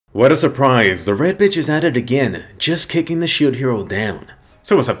What a surprise, the red bitch is at it again, just kicking the shield hero down.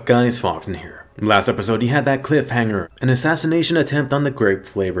 So what's up guys, Foxen here. Last episode you had that cliffhanger, an assassination attempt on the grape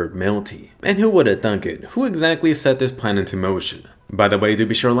flavored Melty. And who would have thunk it? Who exactly set this plan into motion? By the way, do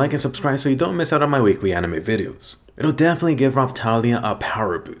be sure to like and subscribe so you don't miss out on my weekly anime videos. It'll definitely give Raphtalia a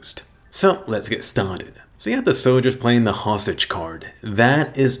power boost. So let's get started. So you have the soldiers playing the hostage card.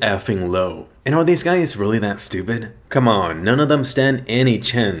 That is effing low. And are these guys really that stupid? Come on, none of them stand any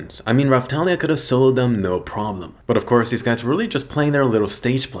chance. I mean, Raphtalia could have soloed them no problem. But of course, these guys were really just playing their little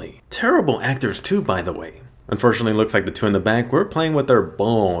stage play. Terrible actors too, by the way. Unfortunately, it looks like the two in the back were playing with their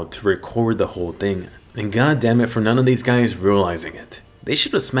ball to record the whole thing. And god damn it for none of these guys realizing it. They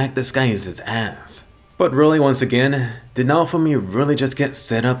should have smacked this guy's ass. But really, once again, did Naofumi really just get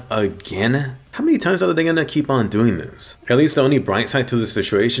set up again? How many times are they gonna keep on doing this? At least the only bright side to this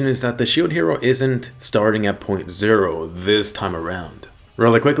situation is that the shield hero isn't starting at point 0 this time around.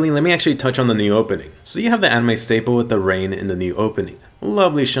 Really quickly, let me actually touch on the new opening. So you have the anime staple with the rain in the new opening.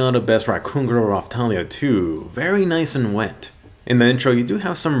 Lovely shot of best raccoon girl Raphtalia too, very nice and wet. In the intro, you do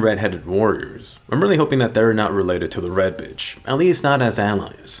have some red-headed warriors. I'm really hoping that they're not related to the red bitch, at least not as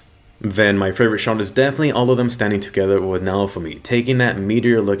allies. Then my favorite shot is definitely all of them standing together with Naofumi, taking that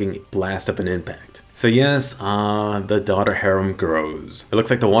meteor-looking blast of an impact. So yes, the daughter harem grows. It looks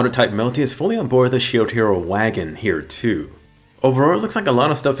like the water-type Melty is fully on board the shield hero wagon here too. Overall, it looks like a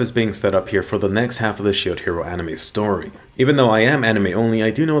lot of stuff is being set up here for the next half of the shield hero anime story. Even though I am anime only, I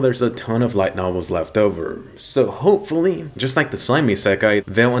do know there's a ton of light novels left over. So hopefully, just like the slimy Sekai,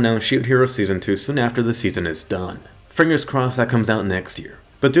 they'll announce Shield Hero Season 2 soon after the season is done. Fingers crossed that comes out next year.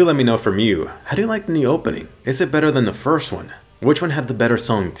 But do let me know from you, how do you like the new opening? Is it better than the first one? Which one had the better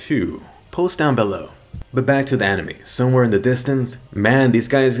song too? Post down below. But back to the anime, somewhere in the distance, man, these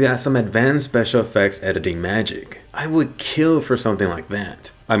guys got some advanced special effects editing magic. I would kill for something like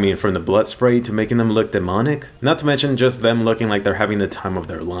that. I mean, from the blood spray to making them look demonic, not to mention just them looking like they're having the time of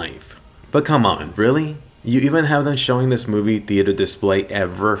their life. But come on, really? You even have them showing this movie theater display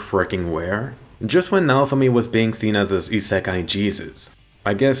ever freaking where? Just when Naofumi was being seen as this isekai Jesus.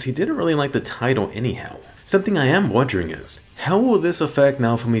 I guess he didn't really like the title anyhow. Something I am wondering is, how will this affect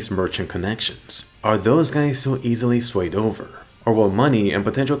Naofumi's merchant connections? Are those guys so easily swayed over? Or will money and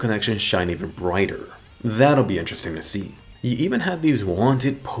potential connections shine even brighter? That'll be interesting to see. You even had these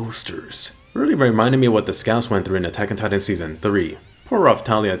wanted posters. Really reminded me of what the scouts went through in Attack on Titan Season 3. Poor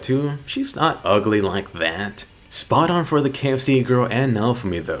Raphtalia too, she's not ugly like that. Spot on for the KFC girl and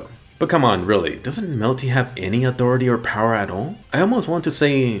Naofumi though. But come on, really, doesn't Melty have any authority or power at all? I almost want to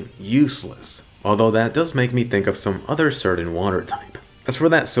say useless, although that does make me think of some other certain water type. As for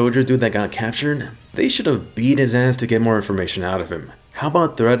that soldier dude that got captured, they should have beat his ass to get more information out of him. How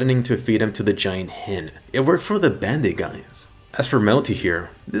about threatening to feed him to the giant hen? It worked for the bandit guys. As for Melty here,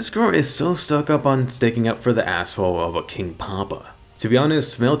 this girl is so stuck up on sticking up for the asshole of a King Papa. To be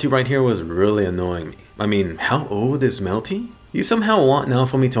honest, Melty right here was really annoying me. I mean, how old is Melty? You somehow want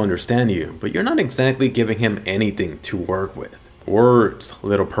Naofumi to understand you, but you're not exactly giving him anything to work with. Words,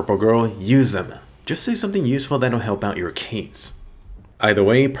 little purple girl, use them. Just say something useful that'll help out your case. Either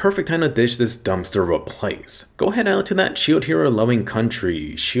way, perfect time to ditch this dumpster of a place. Go head out to that shield hero loving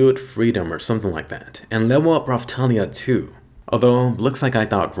country, shield freedom or something like that, and level up Raphtalia too. Although, looks like I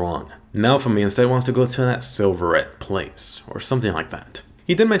thought wrong. Naofumi instead wants to go to that silverette place, or something like that.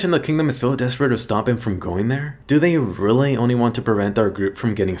 He did mention the kingdom is so desperate to stop him from going there. Do they really only want to prevent our group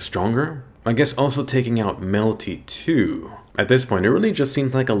from getting stronger? I guess also taking out Melty too. At this point, it really just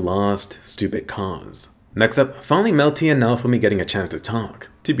seems like a lost, stupid cause. Next up, finally Melty and Naofumi getting a chance to talk.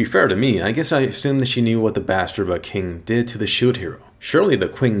 To be fair to me, I guess I assumed that she knew what the bastard of a king did to the shield hero. Surely the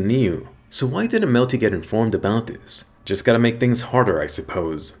queen knew. So why didn't Melty get informed about this? Just gotta make things harder, I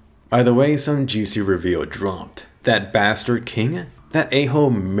suppose. Either way, some juicy reveal dropped. That bastard king? That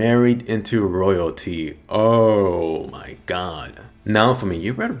a-hole married into royalty. Oh my god. Naofumi,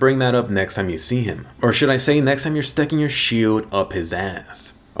 you better bring that up next time you see him. Or should I say next time you're sticking your shield up his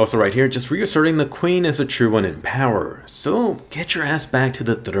ass. Also right here, just reasserting the queen is a true one in power. So get your ass back to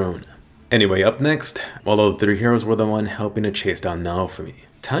the throne. Anyway, up next, although the three heroes were the one helping to chase down Naofumi.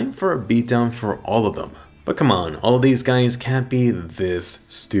 Time for a beatdown for all of them. But come on, all of these guys can't be this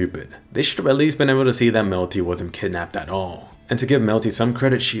stupid. They should have at least been able to see that Melty wasn't kidnapped at all. And to give Melty some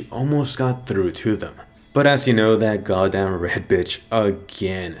credit, she almost got through to them. But as you know, that goddamn red bitch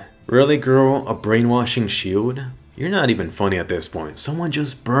again. Really girl, a brainwashing shield? You're not even funny at this point, someone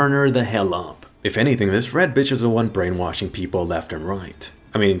just burn her the hell up. If anything, this red bitch is the one brainwashing people left and right.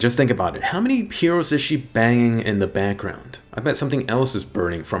 I mean, just think about it, how many heroes is she banging in the background? I bet something else is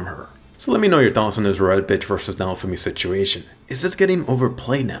burning from her. So let me know your thoughts on this red bitch versus Naofumi situation. Is this getting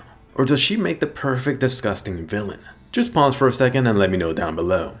overplayed now? Or does she make the perfect disgusting villain? Just pause for a second and let me know down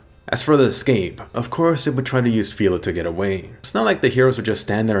below. As for the escape, of course it would try to use Filo to get away. It's not like the heroes would just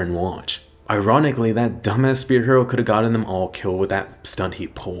stand there and watch. Ironically, that dumbass spear hero could have gotten them all killed with that stunt he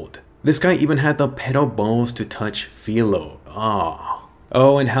pulled. This guy even had the pedo balls to touch Filo.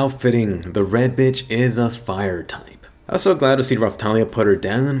 Oh, and how fitting, the red bitch is a fire type. I was so glad to see Raphtalia put her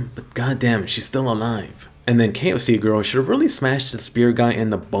down, but goddamn, she's still alive. And then KFC girl should have really smashed the spear guy in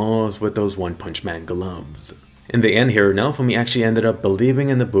the balls with those One Punch Man gloves. In the end here, Naofumi actually ended up believing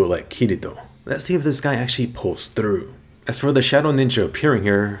in the bootleg Kirito. Let's see if this guy actually pulls through. As for the Shadow Ninja appearing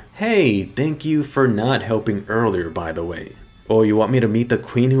here, hey, thank you for not helping earlier by the way. Oh, you want me to meet the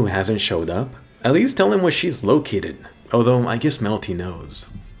queen who hasn't showed up? At least tell him where she's located. Although, I guess Melty knows.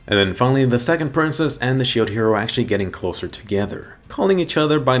 And then finally, the second princess and the shield hero actually getting closer together, calling each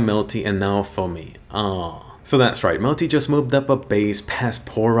other by Melty and Naofumi. So that's right, Melty just moved up a base past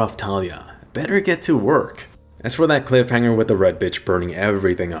poor Raphtalia. Better get to work. As for that cliffhanger with the red bitch burning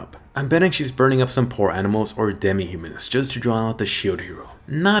everything up, I'm betting she's burning up some poor animals or demi-humans just to draw out the shield hero.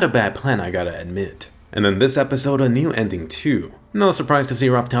 Not a bad plan, I gotta admit. And then this episode, a new ending too. No surprise to see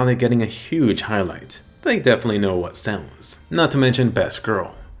Raphtalia getting a huge highlight. They definitely know what sells. Not to mention best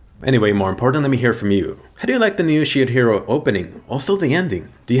girl. Anyway, more important, let me hear from you. How do you like the new shield hero opening? Also the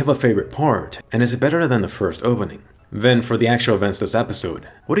ending. Do you have a favorite part? And is it better than the first opening? Then for the actual events this episode,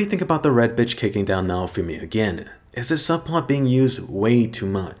 what do you think about the red bitch kicking down Naofumi again? Is this subplot being used way too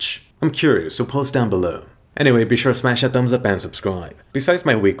much? I'm curious, so post down below. Anyway, be sure to smash that thumbs up and subscribe. Besides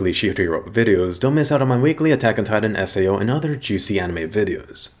my weekly shield hero videos, don't miss out on my weekly Attack on Titan SAO and other juicy anime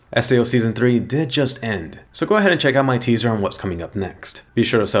videos. SAO Season 3 did just end, so go ahead and check out my teaser on what's coming up next. Be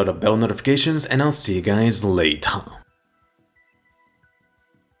sure to set up bell notifications and I'll see you guys later.